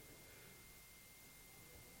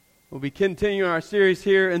We'll be continuing our series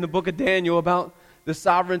here in the book of Daniel about the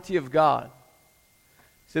sovereignty of God.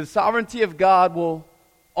 So the sovereignty of God will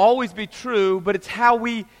always be true, but it's how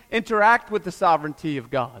we interact with the sovereignty of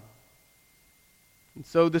God. And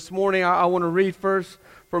so this morning I want to read first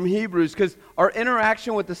from Hebrews, because our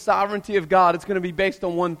interaction with the sovereignty of God is going to be based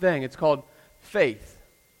on one thing. It's called faith.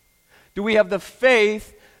 Do we have the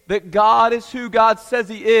faith that God is who God says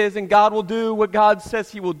He is, and God will do what God says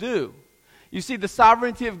He will do? You see, the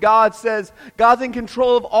sovereignty of God says God's in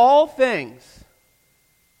control of all things.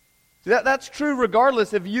 That's true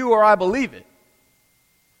regardless if you or I believe it.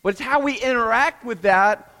 But it's how we interact with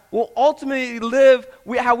that will ultimately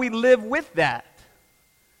how we live with that.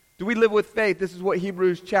 Do we live with faith? This is what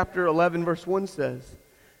Hebrews chapter 11 verse 1 says.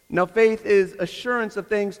 Now faith is assurance of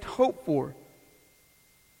things hoped for,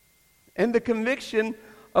 and the conviction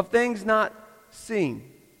of things not seen.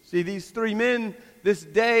 See, these three men this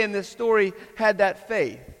day in this story had that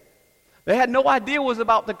faith. They had no idea what was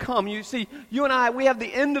about to come. You see, you and I, we have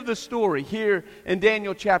the end of the story here in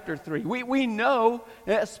Daniel chapter 3. We know,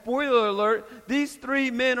 spoiler alert, these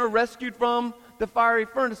three men are rescued from the fiery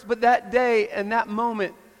furnace. But that day and that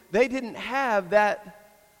moment, they didn't have that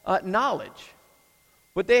knowledge.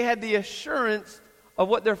 But they had the assurance of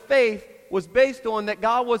what their faith was based on, that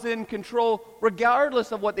God was in control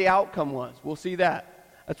regardless of what the outcome was. We'll see that.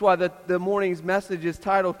 That's why the morning's message is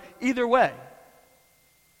titled, Either Way.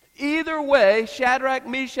 Either way, Shadrach,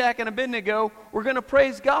 Meshach, and Abednego, we're going to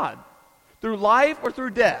praise God through life or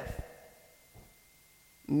through death.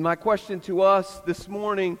 And my question to us this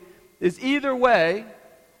morning is, either way,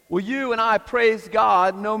 will you and I praise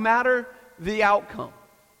God no matter the outcome?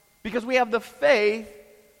 Because we have the faith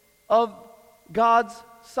of God's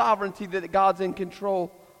sovereignty, that God's in control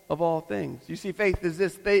of all things. You see, faith is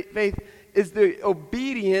this. Faith is the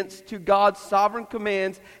obedience to God's sovereign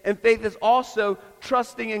commands, and faith is also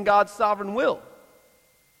trusting in God's sovereign will.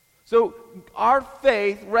 So our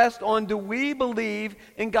faith rests on, do we believe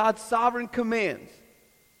in God's sovereign commands?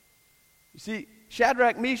 You see,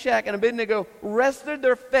 Shadrach, Meshach, and Abednego rested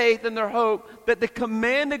their faith and their hope that the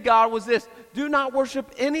command of God was this: do not worship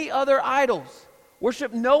any other idols.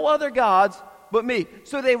 Worship no other gods but me.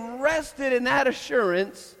 So they rested in that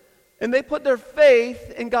assurance, and they put their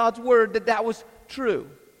faith in God's word that was true.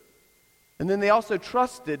 And then they also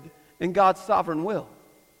trusted in God's sovereign will.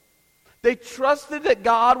 They trusted that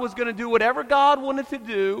God was going to do whatever God wanted to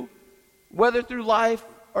do, whether through life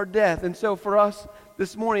or death. And so for us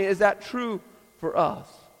this morning, is that true for us?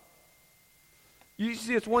 You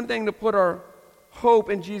see, it's one thing to put our hope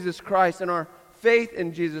in Jesus Christ and our faith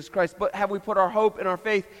in Jesus Christ, but have we put our hope and our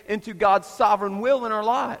faith into God's sovereign will in our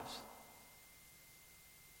lives?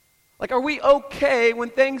 Like, are we okay when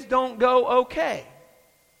things don't go okay?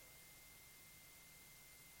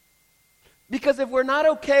 Because if we're not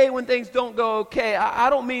okay when things don't go okay, I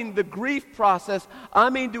don't mean the grief process. I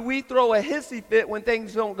mean, do we throw a hissy fit when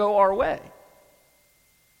things don't go our way?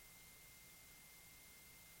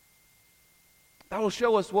 That will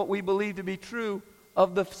show us what we believe to be true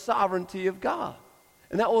of the sovereignty of God.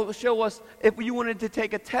 And that will show us, if you wanted to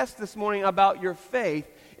take a test this morning about your faith,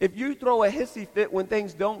 if you throw a hissy fit when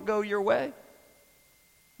things don't go your way,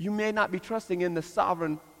 you may not be trusting in the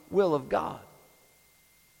sovereign will of God.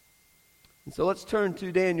 And so let's turn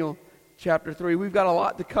to Daniel chapter 3. We've got a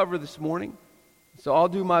lot to cover this morning, so I'll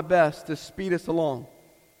do my best to speed us along.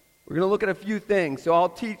 We're going to look at a few things. So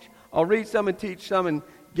I'll read some and teach some and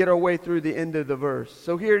get our way through the end of the verse.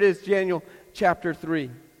 So here it is, Daniel chapter 3.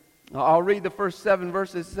 I'll read the first 7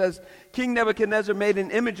 verses. It says, King Nebuchadnezzar made an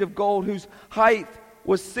image of gold whose height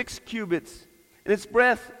was 6 cubits, and its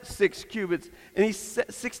breadth 6 cubits, and he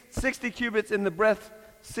set 60 cubits in the breadth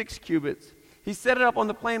 6 cubits. He set it up on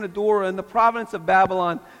the plain of Dura in the province of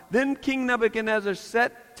Babylon. Then King Nebuchadnezzar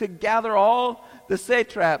set to gather all the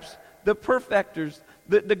satraps, the prefectors,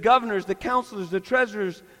 the governors, the counselors, the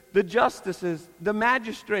treasurers, the justices, the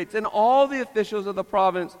magistrates, and all the officials of the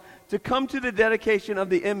province to come to the dedication of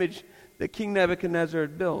the image that King Nebuchadnezzar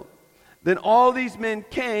had built. Then all these men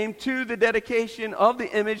came to the dedication of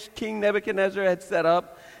the image King Nebuchadnezzar had set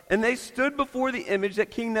up, and they stood before the image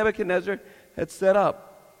that King Nebuchadnezzar had set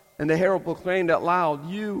up. And the herald proclaimed out loud,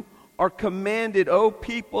 "You are commanded, O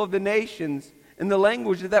people of the nations, in the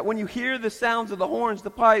language that when you hear the sounds of the horns,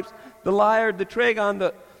 the pipes, the lyre, the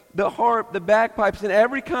trigon, the harp, the bagpipes, and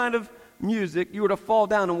every kind of music, you are to fall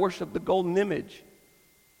down and worship the golden image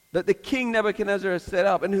that the king Nebuchadnezzar has set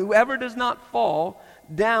up. And whoever does not fall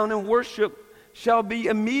down and worship shall be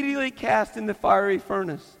immediately cast in the fiery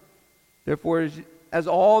furnace." Therefore, as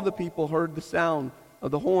all the people heard the sound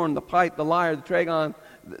of the horn, the pipe, the lyre, the trigon,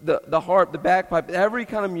 the harp, the bagpipe, every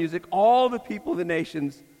kind of music, all the people of the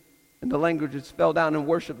nations And the languages fell down and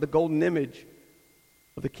worshiped the golden image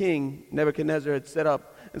of the king Nebuchadnezzar had set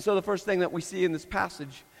up. And so the first thing that we see in this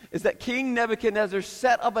passage is that King Nebuchadnezzar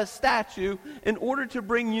set up a statue in order to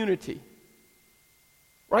bring unity.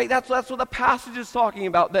 Right? That's what the passage is talking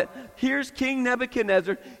about. That here's King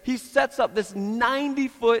Nebuchadnezzar. He sets up this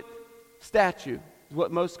 90-foot statue, is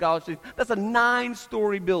what most scholars say. That's a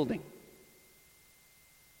 9-story building.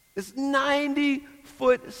 This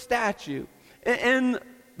 90-foot statue in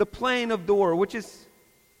the plain of Dura, which is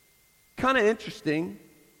kind of interesting.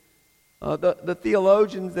 The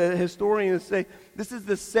theologians, the historians say this is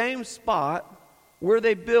the same spot where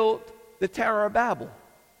they built the Tower of Babel.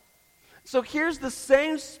 So here's the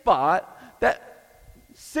same spot that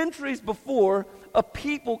centuries before a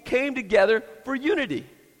people came together for unity.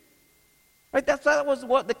 Right? That was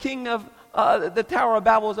what the king of the Tower of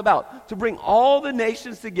Babel was about, to bring all the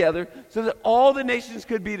nations together so that all the nations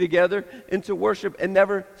could be together and to worship and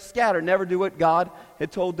never scatter, never do what God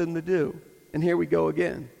had told them to do. And here we go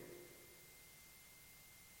again.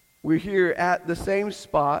 We're here at the same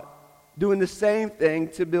spot, doing the same thing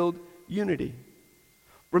to build unity.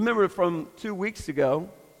 Remember from 2 weeks ago,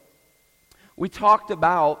 we talked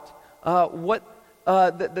about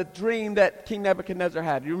the dream that King Nebuchadnezzar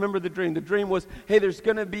had. You remember the dream? The dream was, hey, there's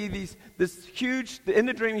going to be this huge, in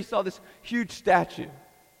the dream he saw this huge statue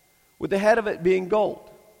with the head of it being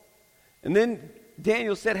gold. And then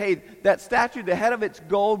Daniel said, hey, that statue, the head of it's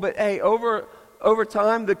gold, but hey, over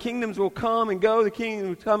time the kingdoms will come and go, the kingdoms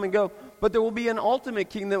will come and go, but there will be an ultimate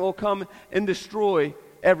king that will come and destroy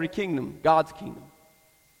every kingdom, God's kingdom.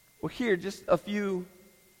 Well, here, just a few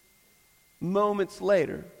moments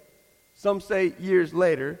later, some say years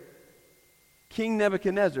later, King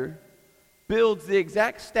Nebuchadnezzar builds the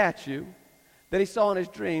exact statue that he saw in his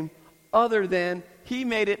dream, other than he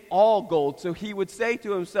made it all gold. So he would say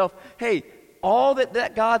to himself, hey, all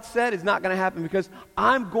that God said is not going to happen because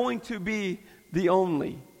I'm going to be the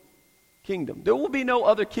only kingdom. There will be no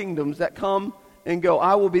other kingdoms that come and go.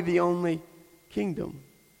 I will be the only kingdom.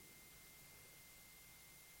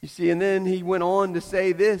 You see, and then he went on to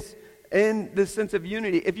say this in the sense of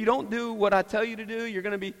unity. If you don't do what I tell you to do, you're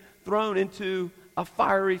going to be thrown into a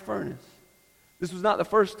fiery furnace. This was not the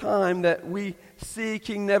first time that we see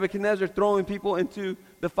King Nebuchadnezzar throwing people into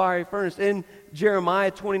the fiery furnace. In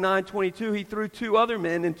Jeremiah 29:22, he threw 2 other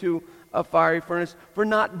men into a fiery furnace for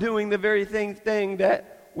not doing the very thing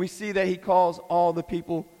that we see that he calls all the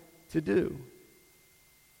people to do.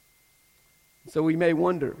 So we may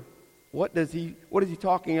wonder, what is he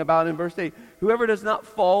talking about in verse 8? Whoever does not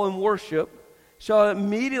fall in worship shall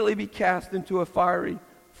immediately be cast into a fiery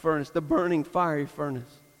furnace, the burning fiery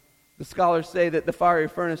furnace. The scholars say that the fiery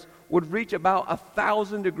furnace would reach about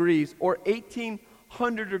 1,000 degrees or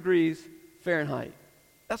 1,800 degrees Fahrenheit.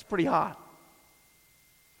 That's pretty hot.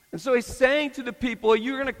 And so he's saying to the people,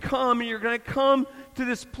 you're going to come to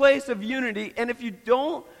this place of unity, and if you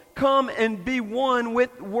don't come and be one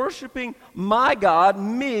with worshiping my God,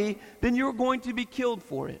 me, then you're going to be killed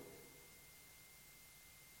for it.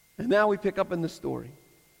 And now we pick up in the story.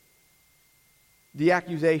 The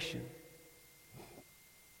accusation.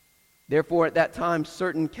 Therefore, at that time,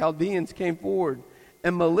 certain Chaldeans came forward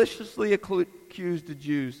and maliciously accused the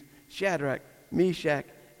Jews, Shadrach, Meshach,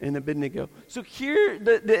 and Abednego. So here,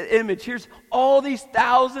 the image, here's all these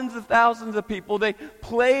thousands of people. They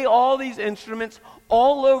play all these instruments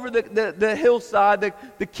all over the hillside,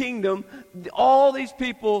 the kingdom. All these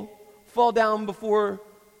people fall down before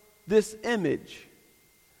this image.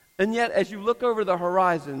 And yet, as you look over the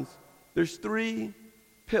horizons, there's 3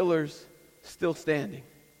 pillars still standing.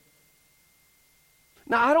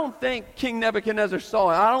 Now, I don't think King Nebuchadnezzar saw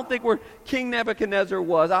it. I don't think where King Nebuchadnezzar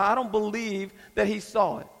was. I don't believe that he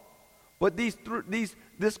saw it. But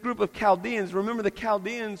this group of Chaldeans, remember the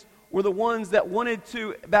Chaldeans were the ones that wanted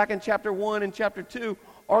to, back in chapter 1 and chapter 2,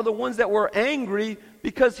 are the ones that were angry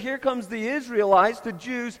because here comes the Israelites, the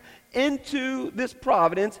Jews, into this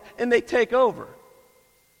providence and they take over.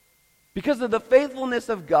 Because of the faithfulness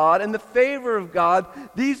of God and the favor of God,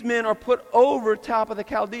 these men are put over top of the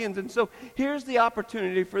Chaldeans. And so here's the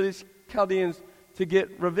opportunity for these Chaldeans to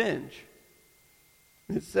get revenge.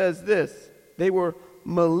 It says this, they were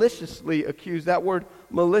maliciously accused. That word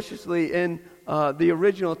maliciously in the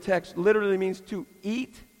original text literally means to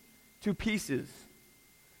eat to pieces,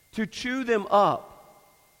 to chew them up.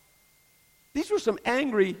 These were some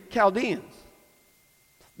angry Chaldeans.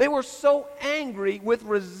 They were so angry with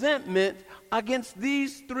resentment against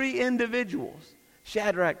these 3 individuals,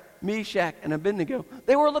 Shadrach, Meshach, and Abednego.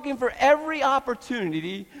 They were looking for every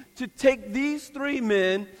opportunity to take these 3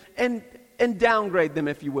 men and downgrade them,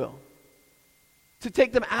 if you will. to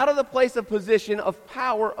take them out of the place of position of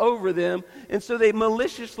power over them, and so they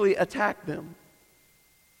maliciously attack them.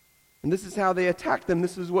 And this is how they attacked them.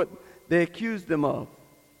 This is what they accused them of.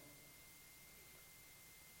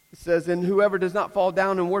 It says, and whoever does not fall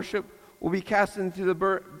down and worship will be cast into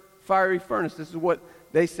the fiery furnace. This is what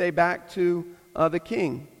they say back to the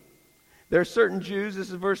king. There are certain Jews, this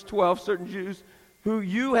is verse 12, certain Jews who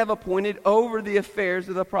you have appointed over the affairs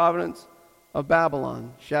of the province of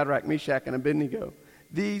Babylon, Shadrach, Meshach, and Abednego.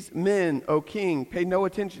 These men, O king, pay no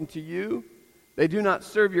attention to you. They do not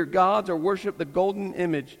serve your gods or worship the golden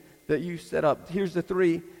image that you set up. Here's the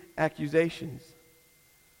three accusations.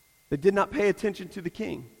 They did not pay attention to the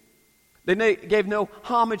king. They gave no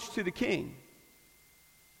homage to the king.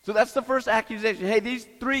 So that's the first accusation. Hey, these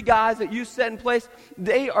three guys that you set in place,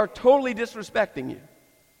 they are totally disrespecting you.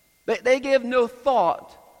 They give no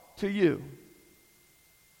thought to you.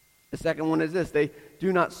 The second one is this: they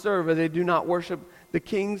do not serve or they do not worship the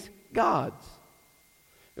king's gods.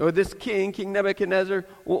 This king, King Nebuchadnezzar,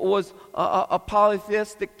 was a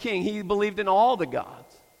polytheistic king. He believed in all the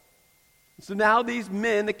gods. So now these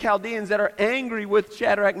men, the Chaldeans that are angry with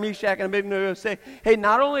Shadrach, Meshach, and Abednego, say, hey,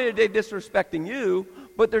 not only are they disrespecting you,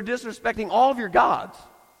 but they're disrespecting all of your gods.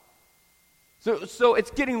 So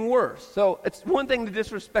it's getting worse. So it's one thing to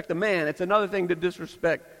disrespect a man. It's another thing to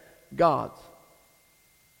disrespect gods.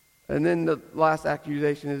 And then the last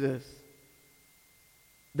accusation is this: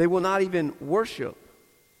 they will not even worship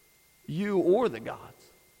you or the gods.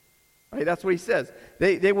 Right? That's what he says.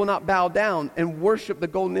 They will not bow down and worship the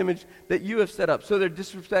golden image that you have set up. So they're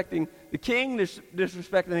disrespecting the king, they're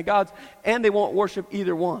disrespecting the gods, and they won't worship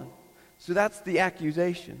either one. So that's the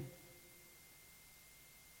accusation.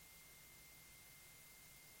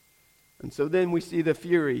 And so then we see the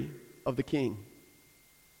fury of the king.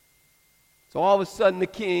 So all of a sudden the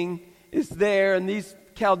king is there, and these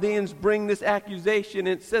Chaldeans bring this accusation,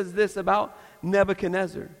 and it says this about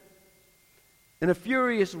Nebuchadnezzar. In a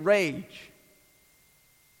furious rage,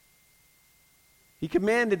 he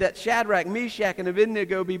commanded that Shadrach, Meshach, and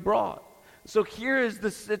Abednego be brought. So here is the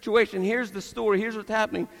situation. Here's the story. Here's what's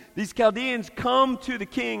happening. These Chaldeans come to the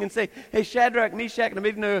king and say, hey, Shadrach, Meshach, and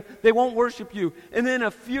Abednego, they won't worship you. And then in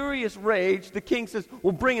a furious rage, the king says,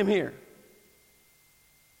 well, bring him here.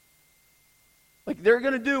 Like, they're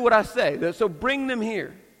going to do what I say. So bring them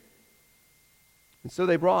here. And so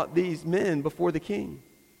they brought these men before the king.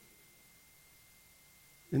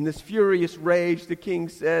 In this furious rage, the king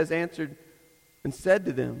answered and said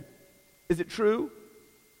to them, is it true,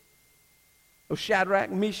 O Shadrach,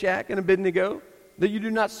 Meshach, and Abednego, that you do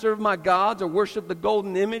not serve my gods or worship the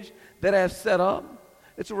golden image that I have set up?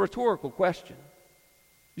 It's a rhetorical question.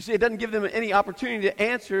 You see, it doesn't give them any opportunity to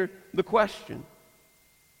answer the question.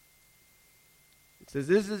 It says,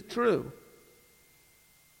 is it true?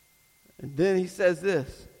 And then he says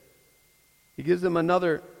this. He gives them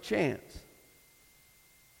another chance.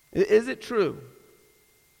 Is it true?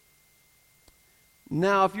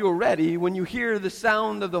 Now, if you are ready, when you hear the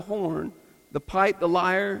sound of the horn, the pipe, the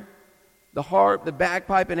lyre, the harp, the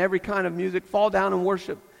bagpipe, and every kind of music, fall down and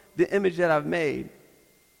worship the image that I've made,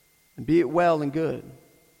 and be it well and good.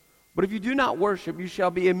 But if you do not worship, you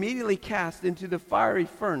shall be immediately cast into the fiery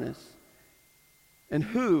furnace. And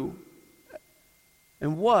who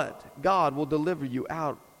and what God will deliver you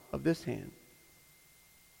out of this hand?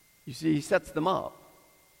 You see, he sets them up.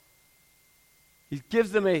 He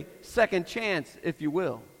gives them a second chance, if you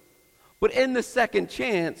will. But in the second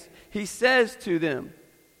chance, he says to them,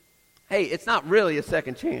 hey, it's not really a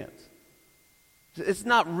second chance. It's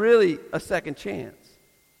not really a second chance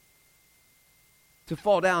to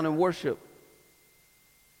fall down and worship.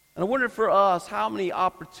 And I wonder for us, how many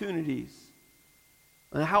opportunities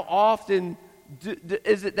and how often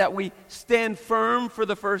is it that we stand firm for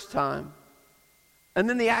the first time, and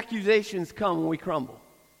then the accusations come when we crumble?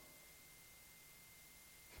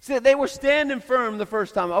 See, they were standing firm the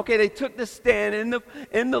first time. Okay, they took the stand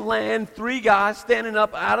in the land, three guys standing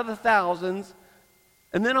up out of the thousands.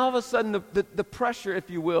 And then all of a sudden, the pressure, if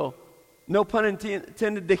you will, no pun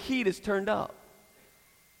intended, the heat is turned up.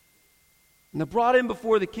 And they're brought in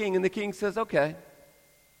before the king, and the king says, okay,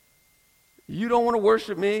 you don't want to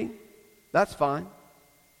worship me, that's fine.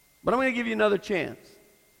 But I'm going to give you another chance.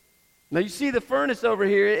 Now, you see the furnace over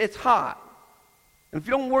here, it's hot. And if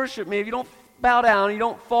you don't worship me, if you don't bow down, you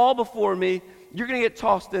don't fall before me, you're going to get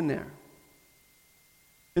tossed in there.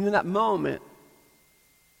 And in that moment,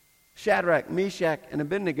 Shadrach, Meshach, and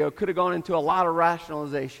Abednego could have gone into a lot of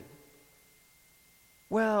rationalization.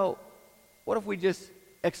 Well, what if we just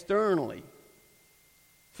externally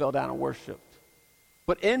fell down and worshiped,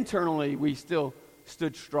 but internally we still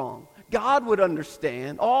stood strong. God would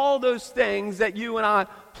understand all those things that you and I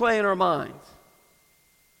play in our minds.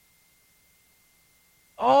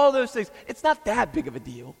 All those things. It's not that big of a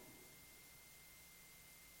deal.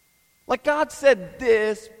 Like God said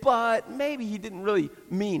this, but maybe he didn't really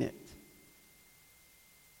mean it.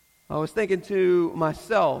 I was thinking to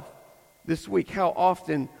myself this week how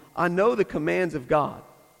often I know the commands of God.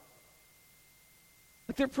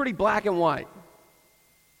 Like they're pretty black and white.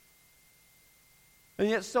 And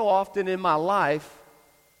yet so often in my life,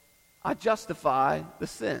 I justify the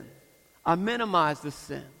sin. I minimize the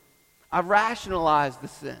sin. I rationalize the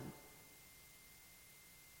sin.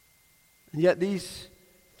 And yet these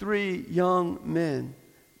 3 young men,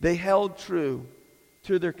 they held true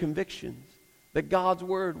to their convictions that God's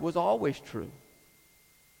word was always true.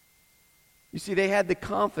 You see, they had the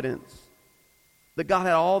confidence that God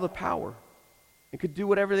had all the power and could do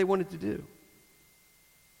whatever they wanted to do.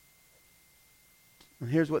 And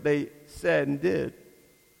here's what they said and did.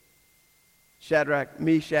 Shadrach,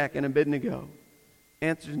 Meshach, and Abednego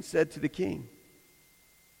answered and said to the king,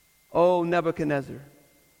 "O Nebuchadnezzar,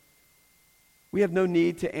 we have no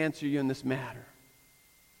need to answer you in this matter.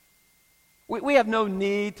 We have no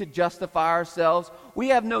need to justify ourselves. We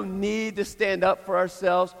have no need to stand up for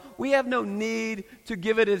ourselves. We have no need to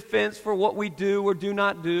give a defense for what we do or do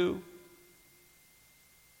not do."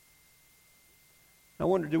 I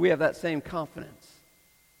wonder, do we have that same confidence?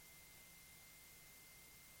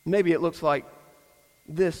 Maybe it looks like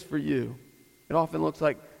this for you. It often looks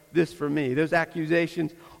like this for me. Those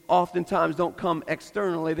accusations oftentimes don't come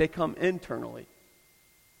externally, they come internally.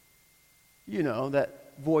 You know,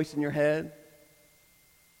 that voice in your head,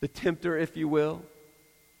 the tempter, if you will.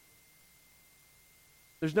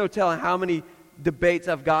 There's no telling how many debates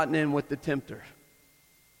I've gotten in with the tempter.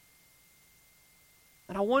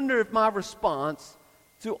 And I wonder if my response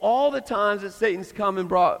to all the times that Satan's come and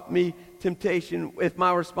brought me temptation, if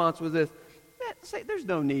my response was this: "Man, there's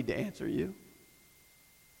no need to answer you.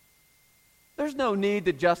 There's no need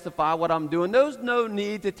to justify what I'm doing. There's no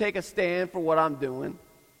need to take a stand for what I'm doing."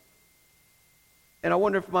 And I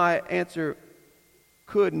wonder if my answer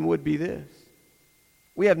could and would be this: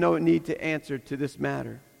 we have no need to answer to this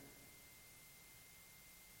matter.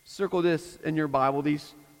 Circle this in your Bible,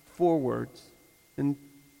 these 4 words in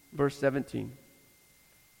verse 17.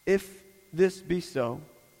 If this be so,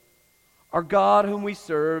 our God whom we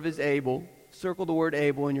serve is able, circle the word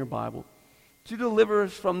able in your Bible, to deliver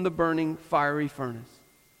us from the burning fiery furnace.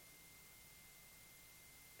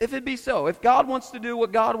 If it be so, if God wants to do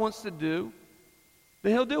what God wants to do,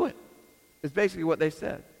 then he'll do it. It's basically what they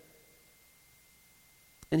said.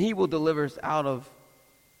 And he will deliver us out of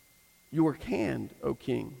your hand, O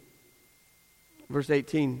king. Verse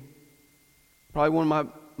 18, probably one of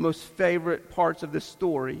my most favorite parts of this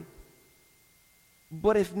story.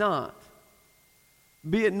 But if not,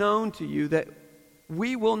 be it known to you that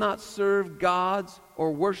we will not serve gods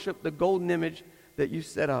or worship the golden image that you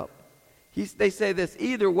set up. They say this: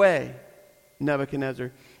 either way,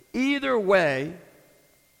 Nebuchadnezzar, either way,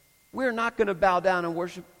 we're not going to bow down and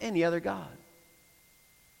worship any other god.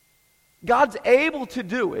 God's able to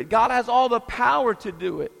do it. God has all the power to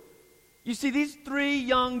do it. You see, these 3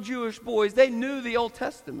 young Jewish boys, they knew the Old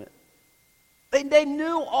Testament. They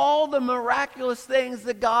knew all the miraculous things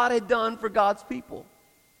that God had done for God's people.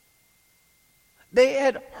 They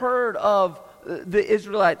had heard of the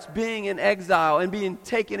Israelites being in exile and being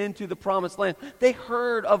taken into the promised land. They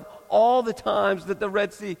heard of all the times that the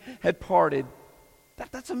Red Sea had parted.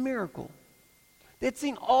 That's a miracle. They'd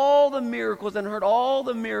seen all the miracles and heard all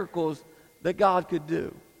the miracles that God could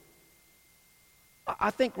do.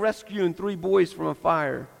 I think rescuing 3 boys from a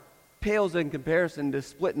fire pales in comparison to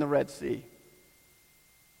splitting the Red Sea.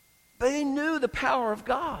 They knew the power of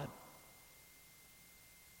God.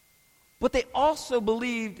 But they also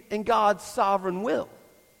believed in God's sovereign will.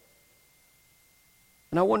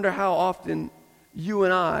 And I wonder how often you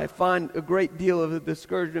and I find a great deal of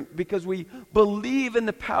discouragement because we believe in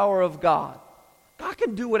the power of God. God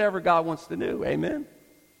can do whatever God wants to do. Amen?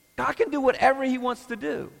 God can do whatever he wants to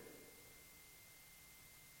do.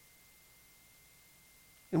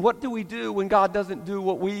 And what do we do when God doesn't do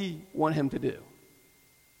what we want him to do?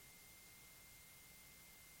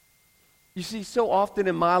 You see, so often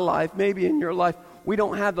in my life, maybe in your life, we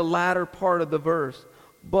don't have the latter part of the verse.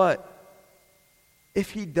 But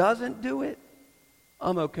if he doesn't do it,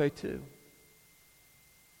 I'm okay too.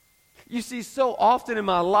 You see, so often in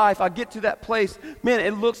my life, I get to that place, man,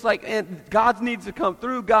 it looks like and God needs to come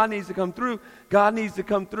through, God needs to come through, God needs to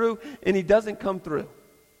come through, and he doesn't come through.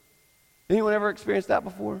 Anyone ever experienced that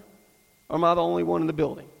before? Or am I the only one in the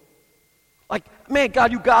building? Like, man,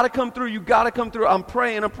 God, you got to come through. You got to come through. I'm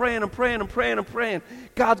praying.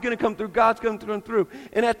 God's going to come through. God's going to come through.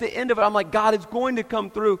 And at the end of it, I'm like, God is going to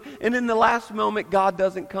come through. And in the last moment, God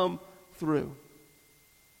doesn't come through.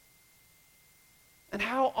 And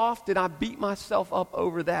how often I beat myself up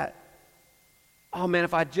over that. Oh, man,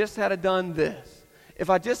 if I just had done this. If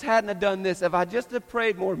I just hadn't done this. If I just had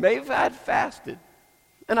prayed more. Maybe if I had fasted.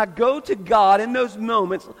 And I go to God in those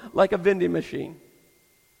moments like a vending machine.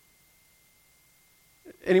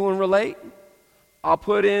 Anyone relate? I'll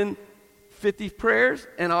put in 50 prayers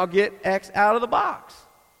and I'll get X out of the box.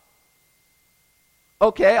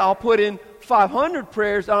 Okay, I'll put in 500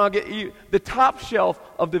 prayers and I'll get the top shelf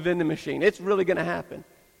of the vending machine. It's really going to happen.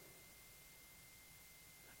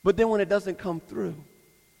 But then when it doesn't come through,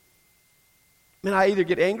 man, I either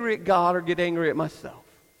get angry at God or get angry at myself.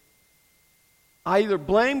 I either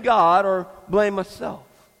blame God or blame myself.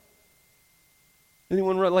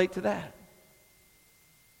 Anyone relate to that?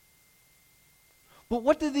 But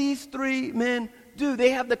what do these three men do?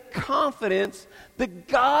 They have the confidence that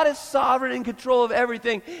God is sovereign in control of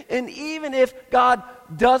everything. And even if God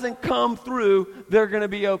doesn't come through, they're going to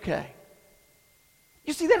be okay.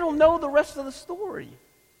 You see, they don't know the rest of the story.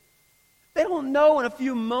 They don't know in a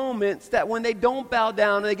few moments that when they don't bow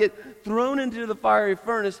down and they get thrown into the fiery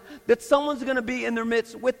furnace, that someone's going to be in their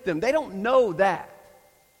midst with them. They don't know that.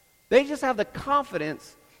 They just have the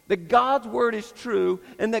confidence that God's word is true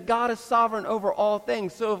and that God is sovereign over all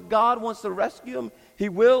things. So if God wants to rescue them, he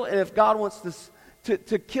will. And if God wants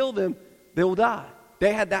to kill them, they will die.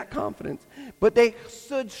 They had that confidence. But they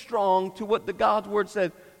stood strong to what the God's word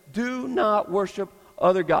said. Do not worship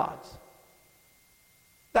other gods.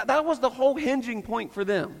 That was the whole hinging point for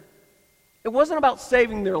them. It wasn't about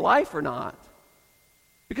saving their life or not.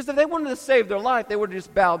 Because if they wanted to save their life, they would have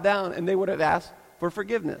just bowed down and they would have asked for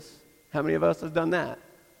forgiveness. How many of us have done that?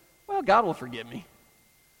 Well, God will forgive me.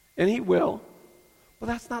 And he will. But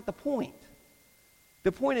that's not the point.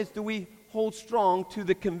 The point is, do we hold strong to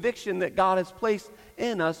the conviction that God has placed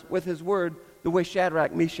in us with his word the way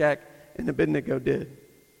Shadrach, Meshach, and Abednego did?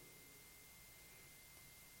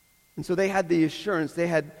 And so they had the assurance, they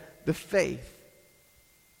had the faith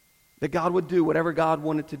that God would do whatever God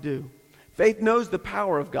wanted to do. Faith knows the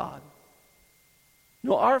power of God.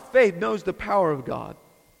 No, our faith knows the power of God.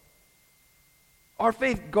 Our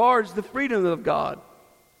faith guards the freedom of God.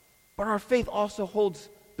 But our faith also holds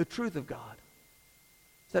the truth of God.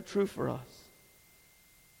 Is that true for us?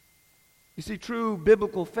 You see, true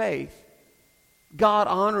biblical faith,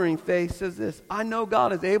 God-honoring faith says this: I know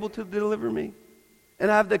God is able to deliver me,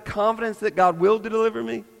 and I have the confidence that God will deliver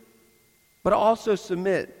me, but I also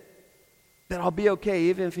submit that I'll be okay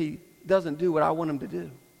even if he doesn't do what I want him to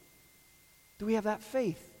do. Do we have that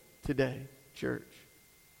faith today, church?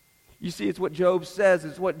 You see, it's what Job says.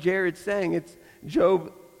 It's what Jared's saying. It's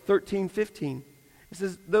Job 13:15. It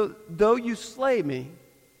says, though you slay me,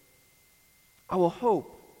 I will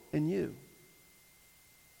hope in you.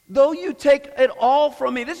 Though you take it all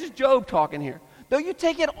from me. This is Job talking here. Though you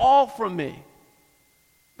take it all from me,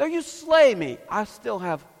 though you slay me, I still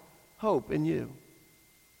have hope in you.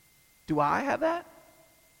 Do I have that?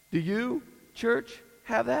 Do you, church,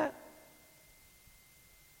 have that?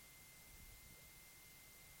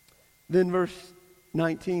 Then verse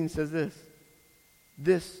 19 says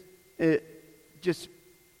this. It just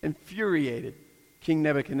infuriated King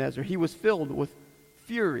Nebuchadnezzar. He was filled with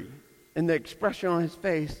fury, and the expression on his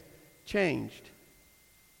face changed.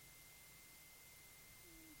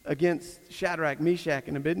 Against Shadrach, Meshach,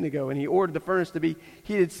 and Abednego, and he ordered the furnace to be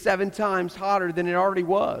heated 7 times hotter than it already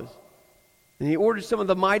was. And he ordered some of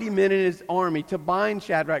the mighty men in his army to bind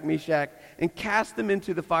Shadrach, Meshach, and cast them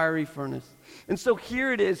into the fiery furnace. And so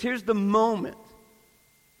here it is. Here's the moment.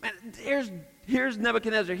 Man, here's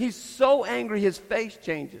Nebuchadnezzar. He's so angry his face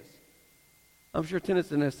changes. I'm sure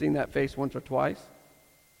Tennyson has seen that face once or twice.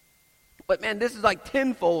 But man, this is like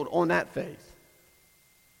tenfold on that face.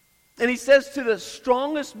 And he says to the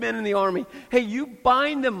strongest men in the army, hey, you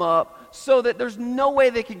bind them up so that there's no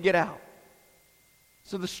way they can get out.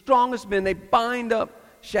 So the strongest men, they bind up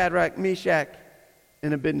Shadrach, Meshach,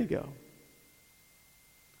 and Abednego. And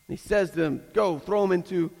he says to them, go, throw them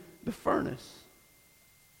into the furnace.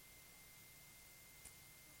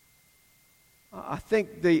 I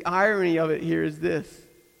think the irony of it here is this.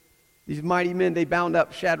 These mighty men, they bound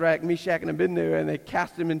up Shadrach, Meshach, and Abednego, and they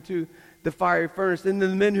cast them into the fiery furnace. And then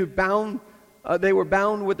the men who they were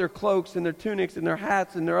bound with their cloaks and their tunics and their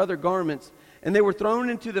hats and their other garments, and they were thrown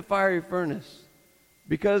into the fiery furnace.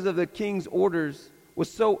 Because of the king's orders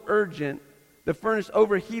was so urgent, the furnace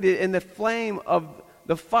overheated, and the flame of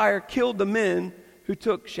the fire killed the men who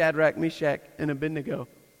took Shadrach, Meshach, and Abednego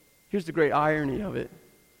Here's the great irony of it.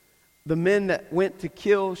 The men that went to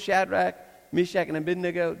kill Shadrach, Meshach, and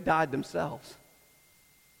Abednego died themselves.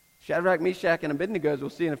 Shadrach, Meshach, and Abednego, as we'll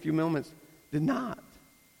see in a few moments, did not,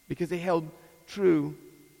 because they held true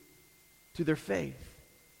to their faith.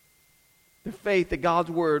 Their faith that God's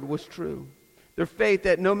word was true. Their faith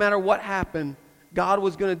that no matter what happened, God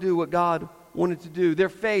was going to do what God wanted to do. Their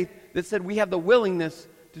faith that said we have the willingness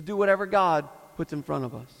to do whatever God puts in front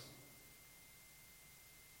of us.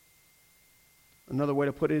 Another way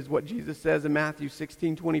to put it is what Jesus says in Matthew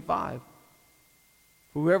 16:25.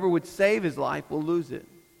 Whoever would save his life will lose it.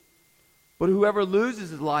 But whoever loses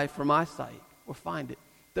his life for my sake will find it.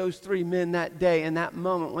 Those three men that day, in that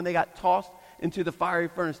moment, when they got tossed into the fiery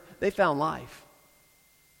furnace, they found life.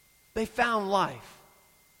 They found life.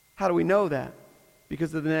 How do we know that?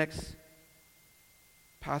 Because of the next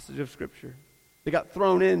passage of Scripture. They got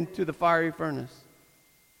thrown into the fiery furnace.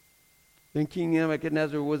 Then King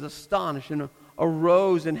Nebuchadnezzar was astonished and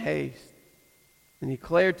arose in haste. And he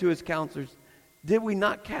declared to his counselors, "Did we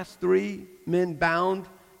not cast 3 men bound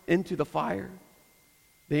into the fire?"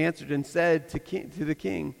 They answered and said to the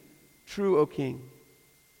king, "True, O king."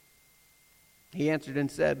 He answered and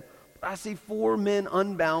said, "But I see 4 men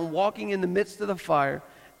unbound walking in the midst of the fire,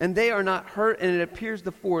 and they are not hurt, and it appears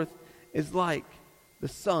the 4th is like the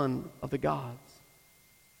Son of the gods."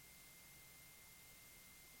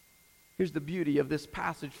 Here's the beauty of this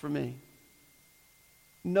passage for me.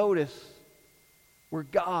 Notice where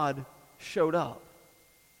God showed up.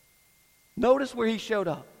 Notice where he showed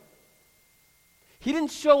up. He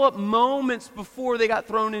didn't show up moments before they got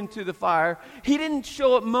thrown into the fire. He didn't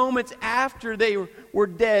show up moments after they were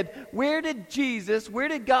dead. Where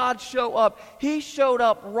did God show up? He showed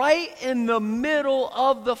up right in the middle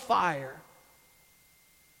of the fire.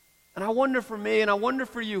 And I wonder for me, and I wonder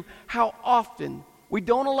for you, how often we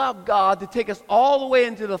don't allow God to take us all the way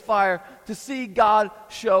into the fire to see God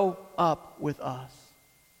show up with us.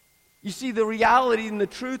 You see, the reality and the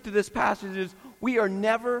truth of this passage is we are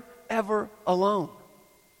never, ever alone.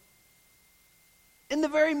 In the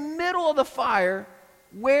very middle of the fire,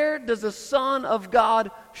 where does the Son of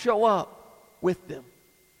God show up? With them.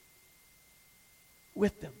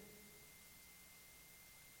 With them.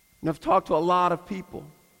 And I've talked to a lot of people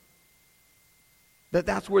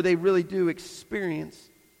that's where they really do experience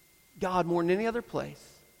God more than any other place.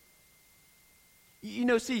 You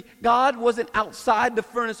know, see, God wasn't outside the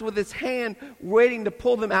furnace with his hand waiting to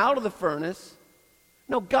pull them out of the furnace.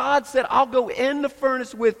 No, God said, "I'll go in the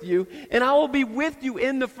furnace with you, and I will be with you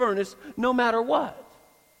in the furnace no matter what."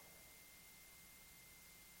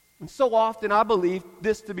 And so often I believe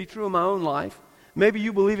this to be true in my own life. Maybe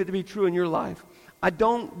you believe it to be true in your life. I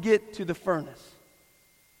don't get to the furnace.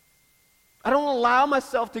 I don't allow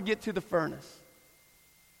myself to get to the furnace.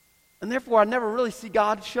 And therefore, I never really see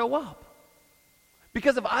God show up.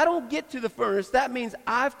 Because if I don't get to the furnace, that means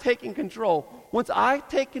I've taken control. Once I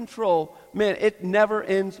take control, man, it never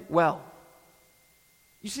ends well.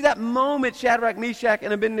 You see that moment, Shadrach, Meshach,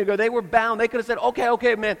 and Abednego, they were bound. They could have said,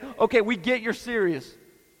 okay, man, we get you're serious.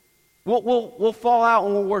 We'll fall out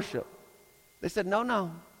and we'll worship. They said,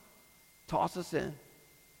 no, toss us in.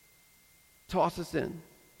 Toss us in.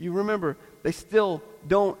 You remember, they still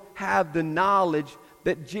don't have the knowledge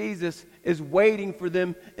that Jesus is waiting for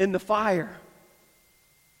them in the fire.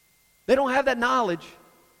 They don't have that knowledge.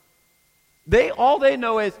 All they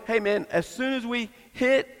know is, hey man, as soon as we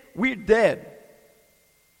hit, we're dead.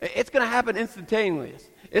 It's going to happen instantaneously.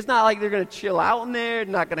 It's not like they're going to chill out in there,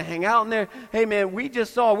 not going to hang out in there. Hey man, we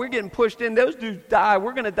just saw, we're getting pushed in. Those dudes die.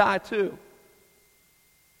 We're going to die too.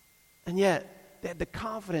 And yet, they had the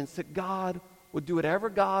confidence that God would do whatever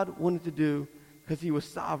God wanted to do because he was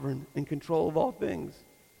sovereign, in control of all things.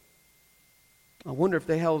 I wonder if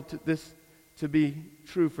they held this to be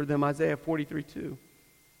true for them. Isaiah 43:2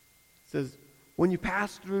 says, "When you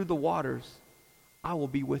pass through the waters, I will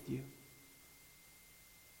be with you."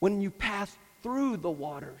 When you pass through the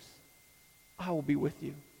waters, I will be with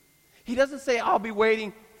you. He doesn't say, "I'll be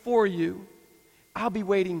waiting for you." I'll be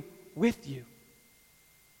waiting with you.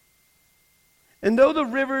 "And though the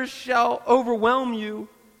rivers shall overwhelm you,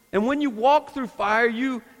 and when you walk through fire,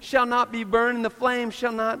 you shall not be burned, and the flame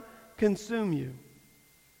shall not consume you."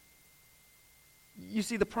 You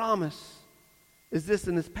see, the promise is this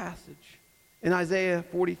in this passage, in Isaiah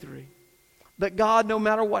 43, that God, no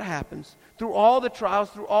matter what happens, through all the trials,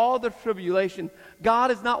 through all the tribulation, God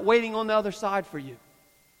is not waiting on the other side for you.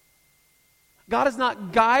 God is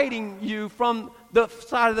not guiding you from the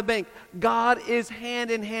side of the bank. God is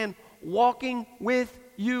hand in hand, walking with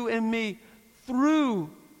you and me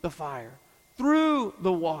through the fire, through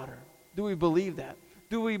the water. Do we believe that?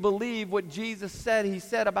 Do we believe what Jesus said? He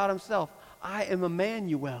said about himself, I am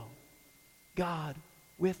Emmanuel, God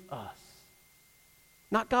with us.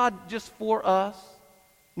 Not God just for us,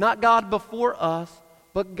 not God before us,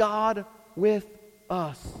 but God with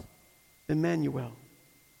us, Emmanuel.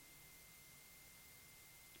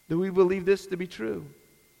 Do we believe this to be true?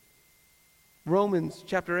 Romans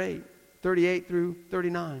chapter 8, 38 through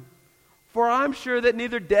 39. For I'm sure that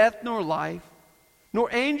neither death nor life,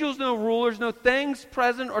 nor angels, nor rulers, nor things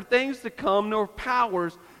present or things to come, nor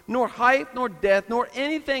powers, nor height, nor depth, nor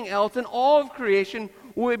anything else in all of creation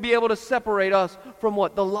will be able to separate us from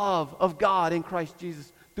what? The love of God in Christ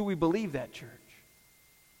Jesus. Do we believe that, church?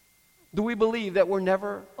 Do we believe that we're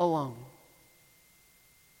never alone?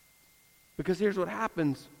 Because here's what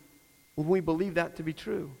happens when we believe that to be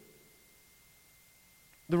true.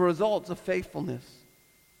 The results of faithfulness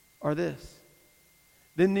are this.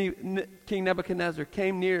 Then King Nebuchadnezzar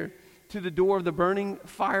came near to the door of the burning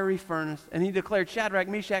fiery furnace, and he declared, Shadrach,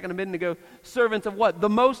 Meshach, and Abednego, servants of what? The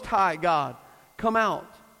Most High God, come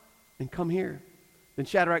out and come here. Then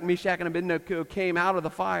Shadrach, Meshach, and Abednego came out of the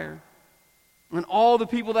fire, and all the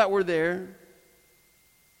people that were there,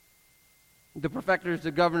 the prefectors,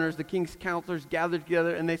 the governors, the king's counselors gathered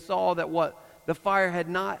together, and they saw that what? The fire had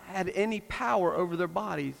not had any power over their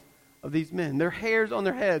bodies of these men. Their hairs on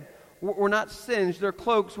their head were not singed. Their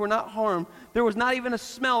cloaks were not harmed. There was not even a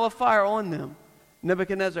smell of fire on them.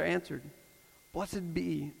 Nebuchadnezzar answered, Blessed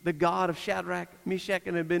be the God of Shadrach, Meshach,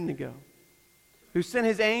 and Abednego, who sent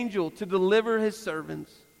his angel to deliver his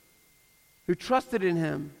servants, who trusted in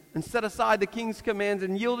him and set aside the king's commands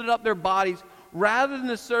and yielded up their bodies rather than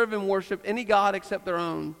to serve and worship any god except their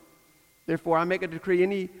own. Therefore I make a decree,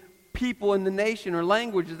 any people in the nation or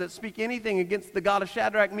languages that speak anything against the God of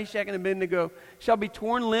Shadrach, Meshach, and Abednego shall be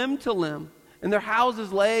torn limb to limb, and their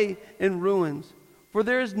houses lay in ruins. For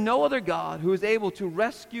there is no other God who is able to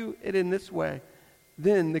rescue it in this way.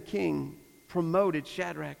 Then the king promoted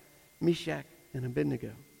Shadrach, Meshach, and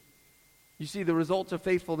Abednego. You see, the results of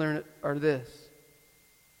faithfulness are this.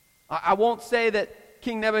 I won't say that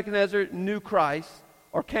King Nebuchadnezzar knew Christ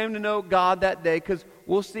or came to know God that day, because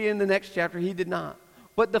we'll see in the next chapter he did not.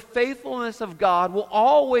 But the faithfulness of God will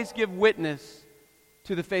always give witness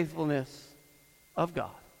to the faithfulness of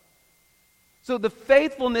God. So the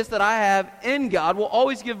faithfulness that I have in God will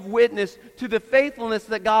always give witness to the faithfulness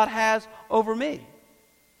that God has over me.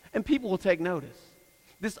 And people will take notice.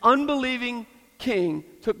 This unbelieving king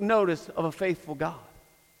took notice of a faithful God.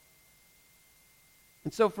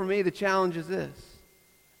 And so for me, the challenge is this.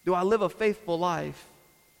 Do I live a faithful life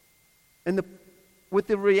with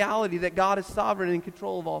the reality that God is sovereign and in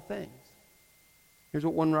control of all things? Here's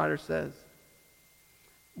what one writer says.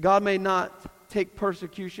 God may not take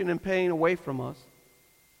persecution and pain away from us,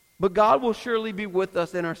 but God will surely be with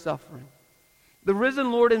us in our suffering. The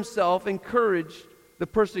risen Lord himself encouraged the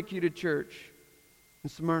persecuted church in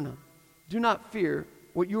Smyrna. Do not fear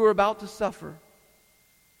what you are about to suffer.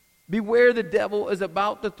 Beware, the devil is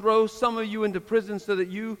about to throw some of you into prison so that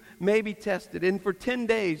you may be tested. And for 10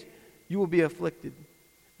 days you will be afflicted.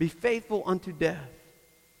 Be faithful unto death.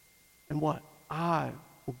 And what? I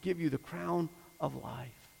will give you the crown of life.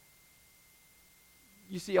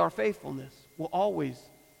 You see, our faithfulness will always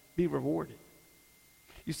be rewarded.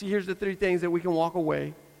 You see, here's the three things that we can walk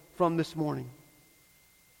away from this morning.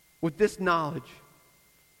 With this knowledge.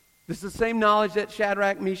 This is the same knowledge that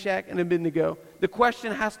Shadrach, Meshach, and Abednego. The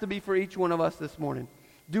question has to be for each one of us this morning.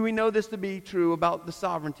 Do we know this to be true about the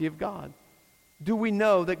sovereignty of God? Do we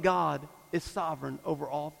know that God is sovereign over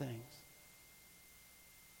all things?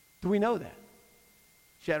 Do we know that?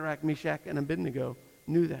 Shadrach, Meshach, and Abednego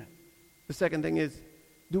knew that. The second thing is,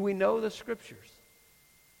 do we know the Scriptures?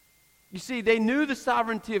 You see, they knew the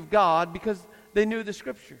sovereignty of God because they knew the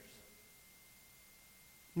Scriptures.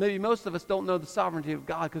 Maybe most of us don't know the sovereignty of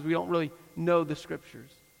God because we don't really know the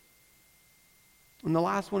Scriptures. And the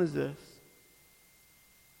last one is this.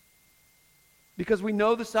 Because we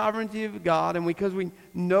know the sovereignty of God and because we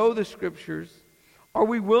know the Scriptures, are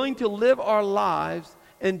we willing to live our lives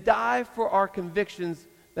and die for our convictions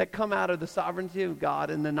that come out of the sovereignty of God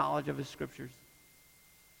and the knowledge of His Scriptures?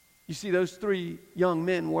 You see, those three young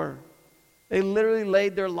men were. They literally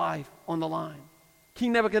laid their life on the line.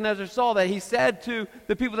 King Nebuchadnezzar saw that. He said to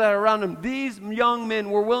the people that are around him, these young men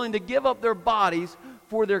were willing to give up their bodies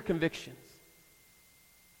for their convictions.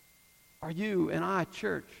 Are you and I,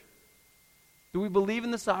 church? Do we believe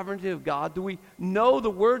in the sovereignty of God? Do we know the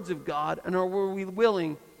words of God? And are we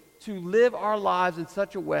willing to live our lives in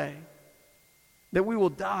such a way that we will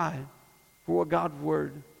die for what God's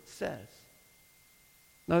word says?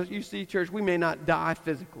 Now, you see, church, we may not die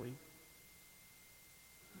physically.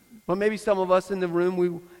 But maybe some of us in the room,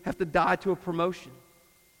 we have to die to a promotion.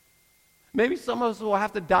 Maybe some of us will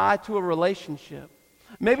have to die to a relationship.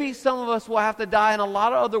 Maybe some of us will have to die in a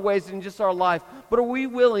lot of other ways than just our life. But are we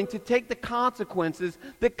willing to take the consequences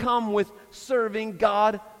that come with serving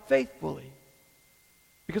God faithfully?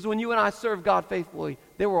 Because when you and I serve God faithfully,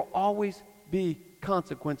 there will always be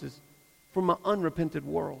consequences from an unrepented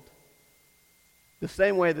world. The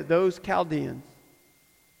same way that those Chaldeans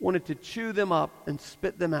wanted to chew them up and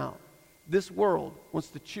spit them out. This world wants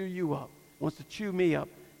to chew you up, wants to chew me up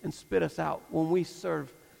and spit us out when we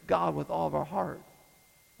serve God with all of our heart.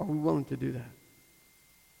 Are we willing to do that?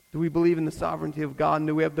 Do we believe in the sovereignty of God, and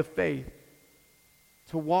do we have the faith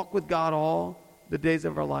to walk with God all the days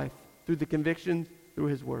of our life through the convictions, through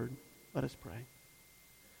His Word? Let us pray.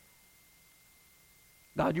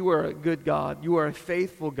 God, you are a good God. You are a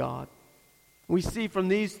faithful God. We see from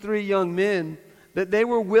these three young men that they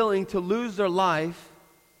were willing to lose their life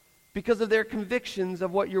because of their convictions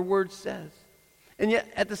of what your Word says. And yet,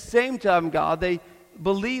 at the same time, God, they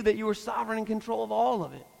believed that you were sovereign in control of all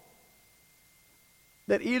of it.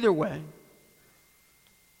 That either way,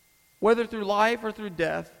 whether through life or through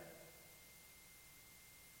death,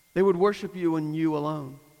 they would worship you and you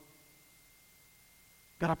alone.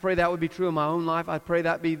 God, I pray that would be true in my own life. I pray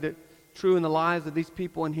that be true in the lives of these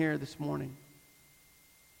people in here this morning.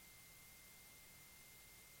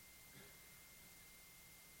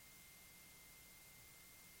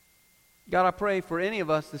 God, I pray for any of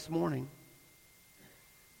us this morning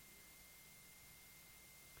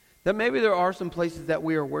that maybe there are some places that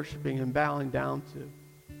we are worshiping and bowing down to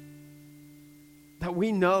that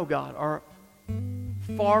we know, God, are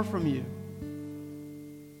far from you.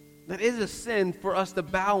 That is a sin for us to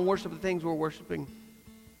bow and worship the things we're worshiping.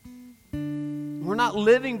 We're not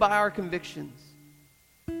living by our convictions.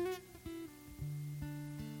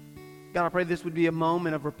 God, I pray this would be a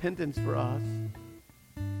moment of repentance for us.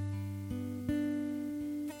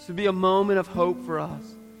 This would be a moment of hope for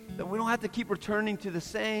us. That we don't have to keep returning to the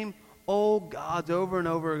same old gods over and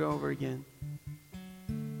over and over again.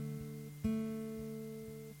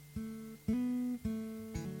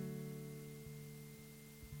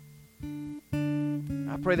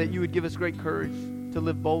 I pray that you would give us great courage to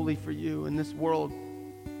live boldly for you in this world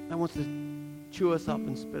that wants to chew us up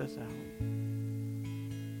and spit us out.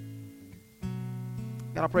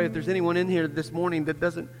 God, I pray if there's anyone in here this morning that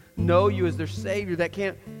doesn't know you as their Savior, that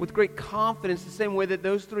can't, with great confidence, the same way that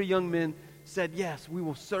those three young men said, yes, we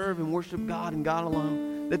will serve and worship God and God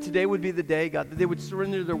alone, that today would be the day, God, that they would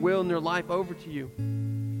surrender their will and their life over to you.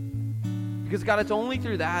 Because, God, it's only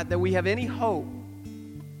through that we have any hope.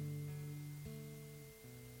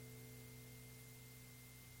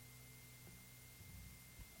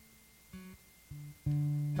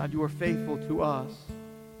 God, you are faithful to us.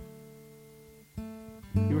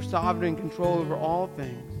 You are sovereign and control over all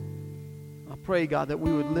things. I pray, God, that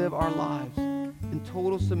we would live our lives in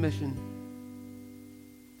total submission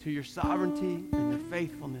to your sovereignty and your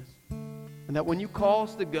faithfulness. And that when you call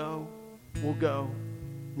us to go, we'll go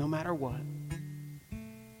no matter what.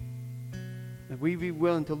 That we be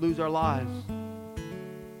willing to lose our lives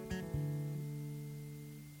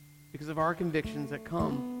because of our convictions that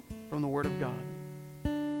come from the Word of God.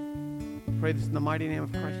 I pray this in the mighty name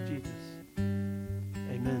of Christ Jesus.